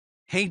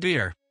Hey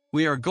dear,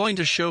 we are going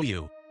to show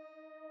you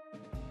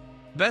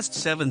Best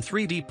 7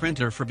 3D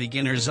Printer for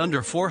Beginners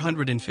Under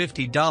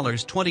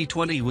 $450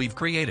 2020 we've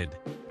created.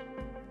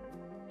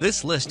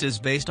 This list is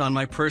based on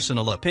my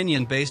personal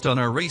opinion based on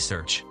our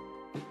research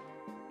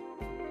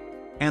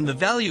and the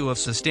value of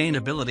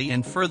sustainability,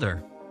 and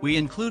further, we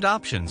include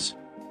options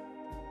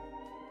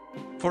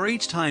for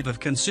each type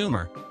of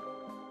consumer.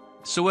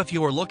 So if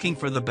you are looking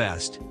for the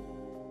best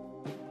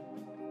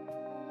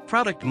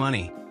product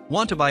money,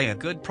 want to buy a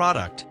good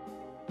product,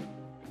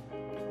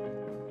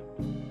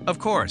 of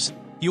course,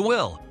 you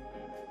will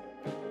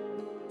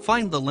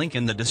find the link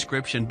in the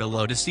description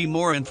below to see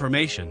more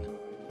information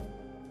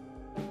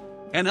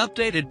and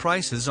updated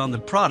prices on the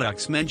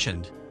products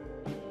mentioned.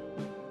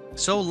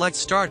 So let's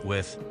start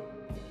with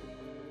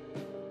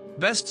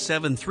Best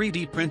 7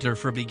 3D Printer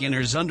for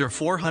Beginners Under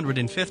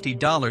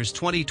 $450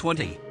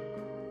 2020.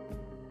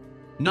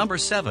 Number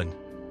 7.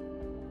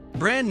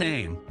 Brand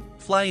name,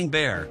 Flying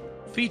Bear.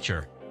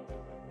 Feature: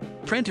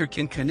 printer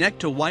can connect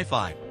to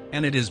Wi-Fi,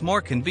 and it is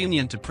more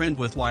convenient to print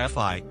with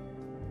Wi-Fi.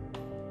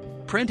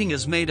 Printing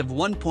is made of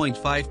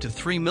 1.5 to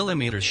 3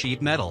 mm sheet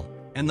metal,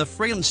 and the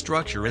frame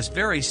structure is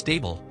very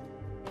stable.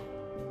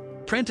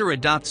 Printer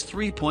adopts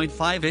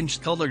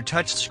 3.5-inch color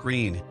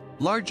touchscreen,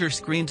 larger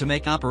screen to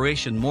make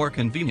operation more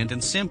convenient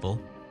and simple.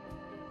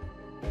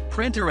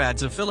 Printer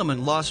adds a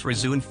filament loss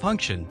resume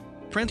function.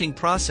 Printing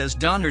process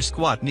don't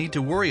squat need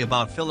to worry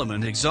about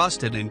filament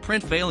exhausted and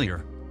print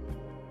failure.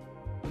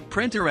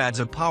 Printer adds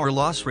a power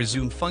loss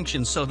resume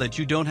function so that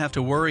you don't have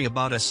to worry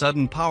about a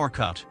sudden power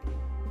cut.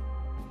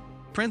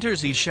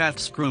 Printer's E-shaft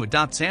screw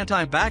adopts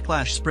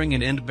anti-backlash spring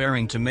and end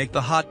bearing to make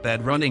the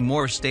hotbed running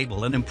more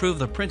stable and improve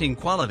the printing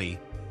quality.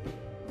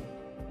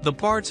 The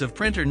parts of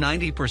printer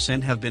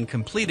 90% have been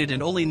completed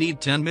and only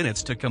need 10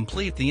 minutes to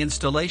complete the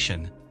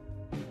installation.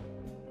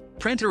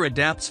 Printer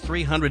adapts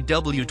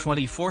 300W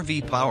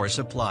 24V power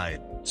supply,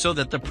 so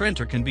that the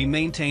printer can be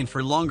maintained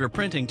for longer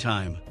printing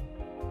time.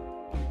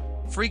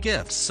 Free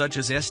gifts such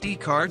as SD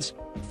cards,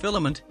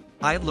 filament,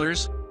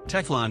 idlers,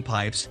 Teflon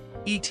pipes,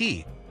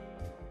 etc.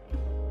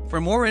 For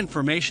more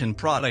information,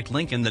 product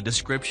link in the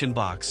description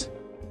box.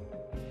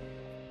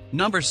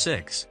 Number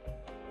 6.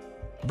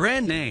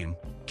 Brand name,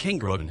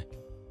 KingRoon.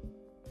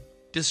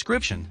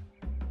 Description: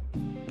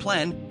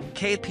 Plan,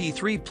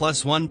 KP3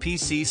 plus 1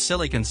 PC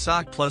silicon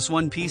sock plus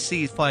 1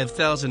 PC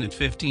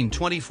 5015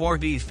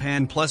 24V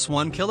fan plus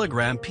 1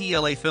 kg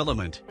PLA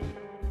filament.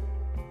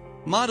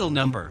 Model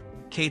number,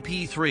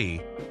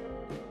 KP3.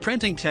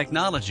 Printing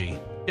technology,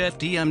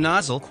 FDM.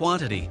 Nozzle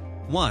quantity,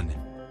 1.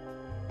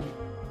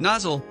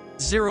 Nozzle,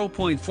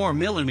 0.4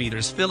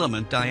 mm.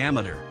 Filament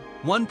diameter,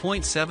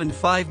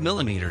 1.75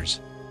 mm.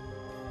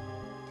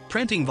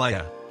 Printing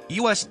via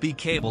USB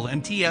cable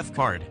and TF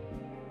card.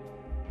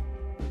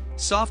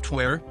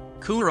 Software,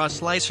 Cura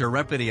Slicer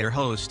Repetier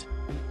host.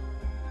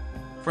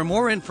 For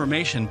more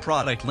information,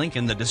 product link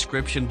in the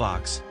description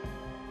box.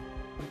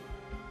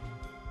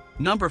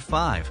 Number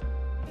 5.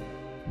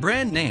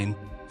 Brand name,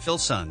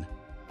 Flsun.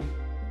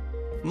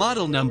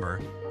 Model number,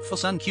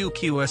 Flsun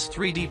QQS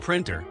 3D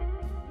printer.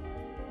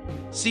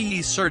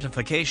 CE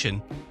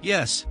certification,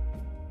 yes.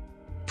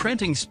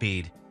 Printing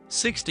speed,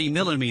 60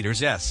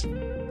 mm S.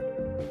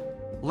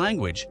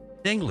 Language,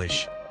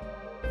 English.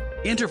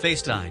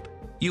 Interface type,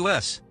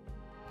 US.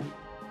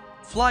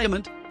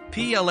 Filament,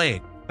 PLA,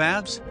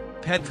 Babs,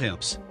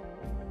 PEDFIMS.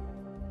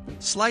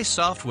 Slice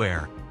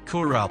software,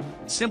 Cura,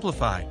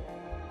 Simplify.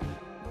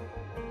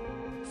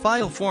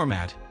 File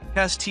format,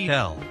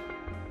 STL.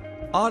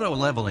 Auto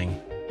leveling,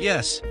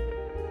 yes.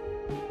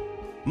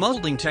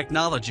 Molding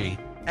technology,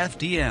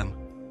 FDM.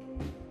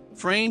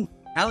 Frame,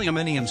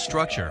 aluminum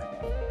structure.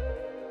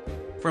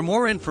 For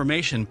more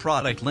information,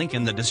 product link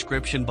in the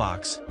description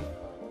box.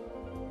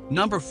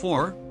 Number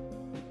 4.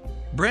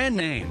 Brand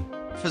name,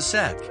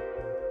 Facet.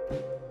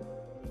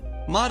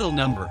 Model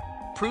number,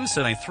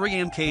 Prusa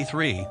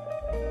i3MK3.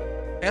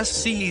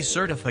 SCE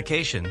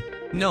certification,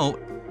 no.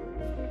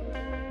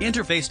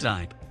 Interface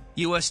type,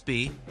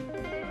 USB.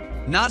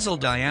 Nozzle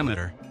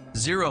diameter,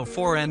 0.4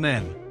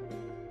 mm.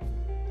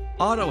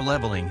 Auto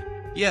leveling,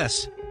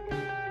 yes.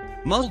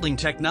 Molding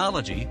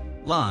technology,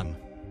 LAM.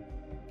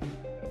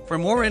 For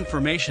more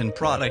information,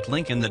 product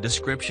link in the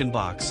description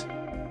box.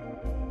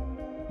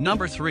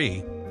 Number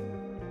 3.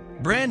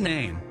 Brand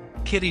name,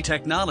 Kitty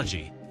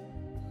Technology.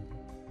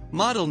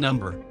 Model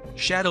number,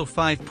 Shadow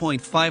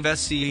 5.5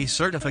 SCE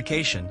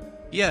certification,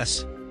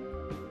 yes.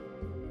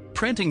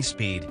 Printing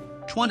speed,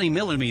 20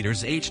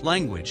 mm H.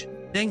 Language,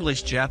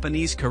 English,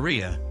 Japanese,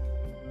 Korea.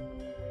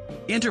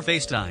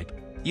 Interface type,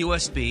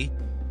 USB.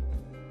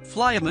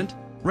 Filament,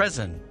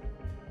 resin.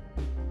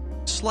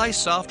 Slice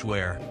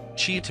software,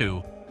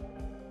 Qi2.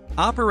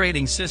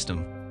 Operating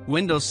system,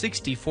 Windows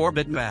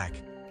 64-bit Mac.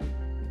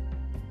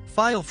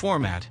 File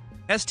format,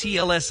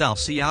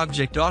 STLSLC.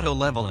 Object auto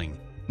leveling,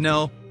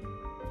 no.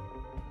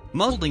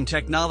 Molding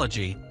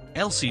technology,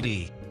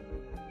 LCD.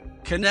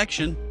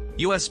 Connection,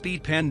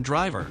 USB pen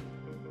driver.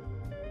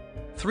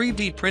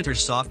 3D printer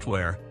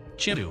software,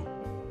 Qi2.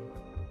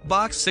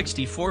 Box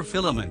 64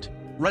 filament,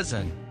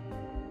 resin.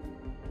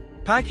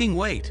 Packing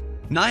weight,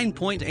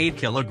 9.8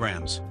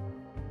 kilograms.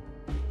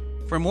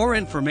 For more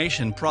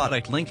information,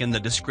 product link in the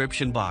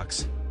description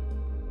box.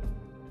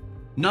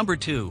 Number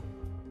 2.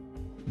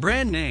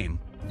 Brand name,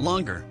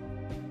 longer.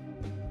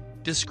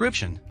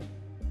 Description.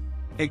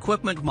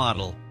 Equipment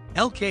model,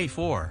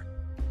 LK4.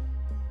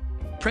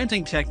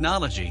 Printing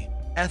technology,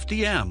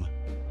 FDM.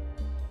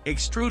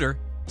 Extruder,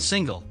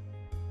 single.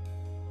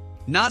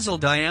 Nozzle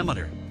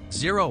diameter,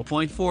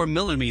 0.4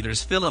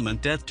 mm.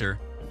 Filament depth,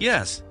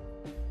 yes.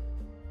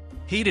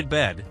 Heated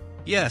bed,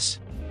 yes.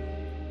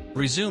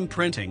 Resume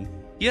printing,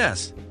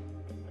 yes.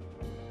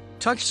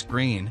 Touch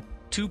screen,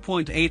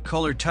 2.8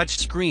 color touch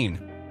screen.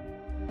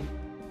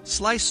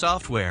 Slice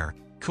software,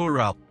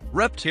 KingRoon,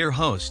 Reptier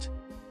host.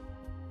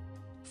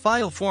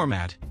 File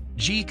format,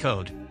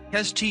 G-code,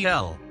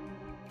 STL.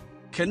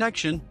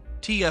 Connection,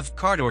 TF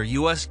card or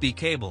USB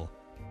cable.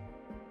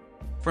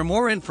 For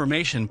more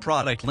information,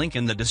 product link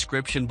in the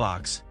description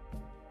box.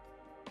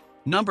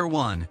 Number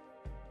 1.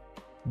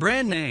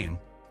 Brand name,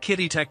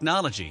 Kitty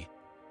Technology.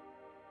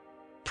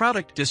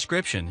 Product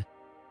description.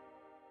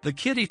 The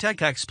Kitty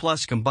Tech X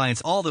Plus combines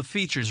all the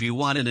features you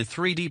want in a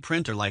 3D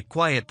printer, like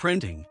quiet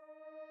printing,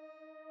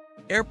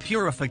 air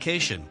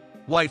purification,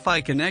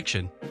 Wi-Fi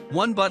connection,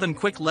 one-button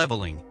quick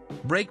leveling,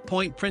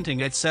 breakpoint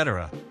printing,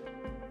 etc.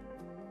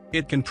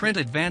 It can print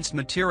advanced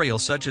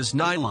materials such as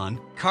nylon,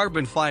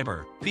 carbon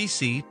fiber,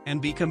 PC, and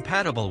be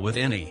compatible with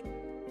any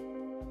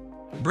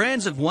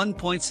brands of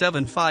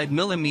 1.75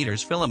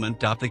 mm filament.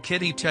 The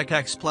Kitty Tech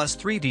X Plus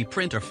 3D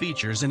printer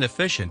features an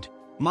efficient,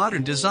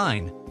 modern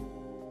design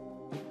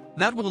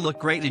that will look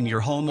great in your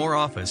home or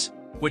office,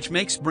 which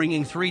makes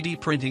bringing 3D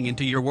printing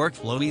into your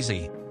workflow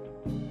easy.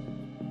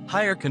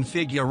 Higher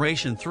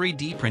configuration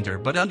 3D printer,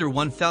 but under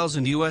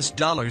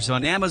 $1,000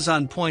 on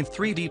Amazon.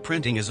 3D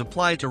printing is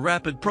applied to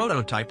rapid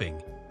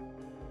prototyping,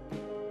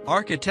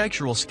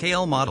 architectural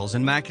scale models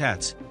and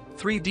maquettes,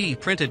 3D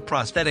printed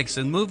prosthetics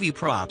and movie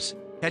props,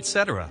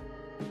 etc.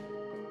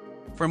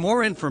 For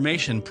more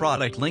information,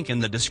 product link in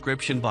the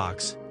description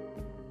box.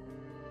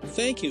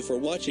 Thank you for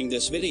watching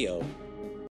this video.